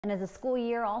And as the school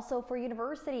year also for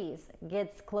universities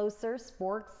gets closer,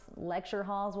 sports lecture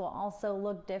halls will also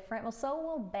look different. Well, so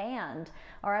will band.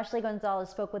 Our Ashley Gonzalez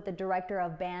spoke with the director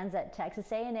of bands at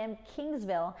Texas A&M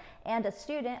Kingsville and a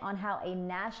student on how a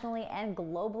nationally and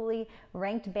globally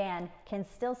ranked band can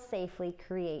still safely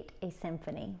create a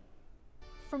symphony.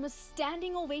 From a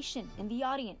standing ovation in the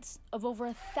audience of over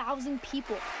 1,000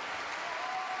 people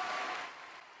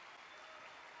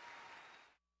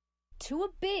to a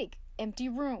big empty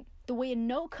room, the way a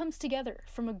note comes together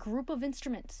from a group of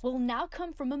instruments will now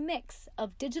come from a mix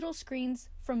of digital screens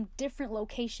from different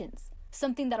locations,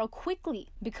 something that'll quickly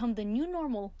become the new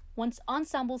normal once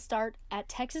ensembles start at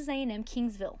Texas A&M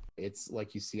Kingsville. It's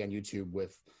like you see on YouTube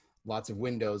with lots of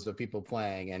windows of people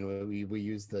playing, and we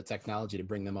use the technology to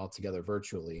bring them all together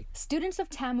virtually. Students of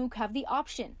TAMUK have the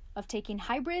option of taking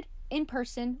hybrid,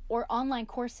 in-person, or online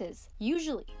courses.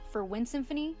 Usually, for Wind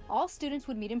Symphony, all students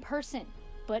would meet in person.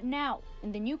 But now,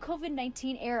 in the new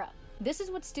COVID-19 era, this is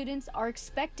what students are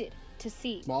expected to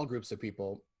see. Small groups of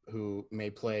people who may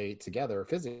play together,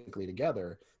 physically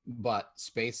together, but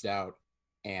spaced out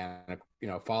and,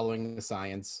 following the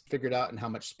science, figured out and how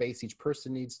much space each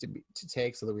person needs to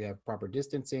take so that we have proper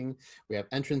distancing. We have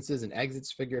entrances and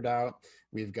exits figured out.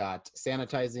 We've got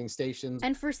sanitizing stations.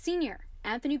 And for senior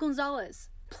Anthony Gonzalez,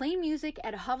 playing music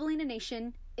at Javelina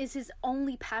Nation is his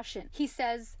only passion. He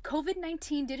says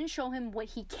COVID-19 didn't show him what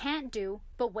he can't do,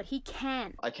 but what he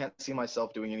can. I can't see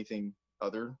myself doing anything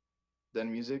other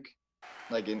than music.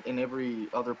 Like in every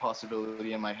other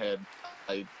possibility in my head,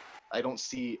 I don't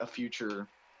see a future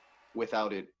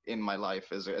without it in my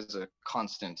life as a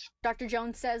constant. Dr.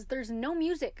 Jones says there's no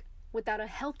music without a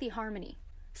healthy harmony.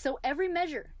 So every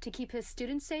measure to keep his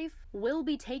students safe will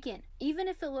be taken, even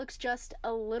if it looks just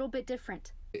a little bit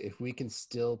different. If we can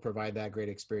still provide that great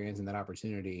experience and that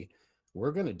opportunity,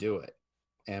 we're going to do it.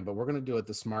 But we're going to do it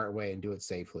the smart way and do it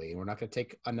safely. And we're not going to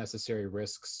take unnecessary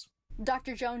risks.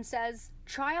 Dr. Jones says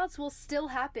tryouts will still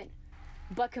happen,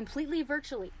 but completely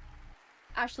virtually.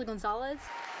 Ashley Gonzalez,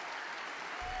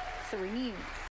 3 News.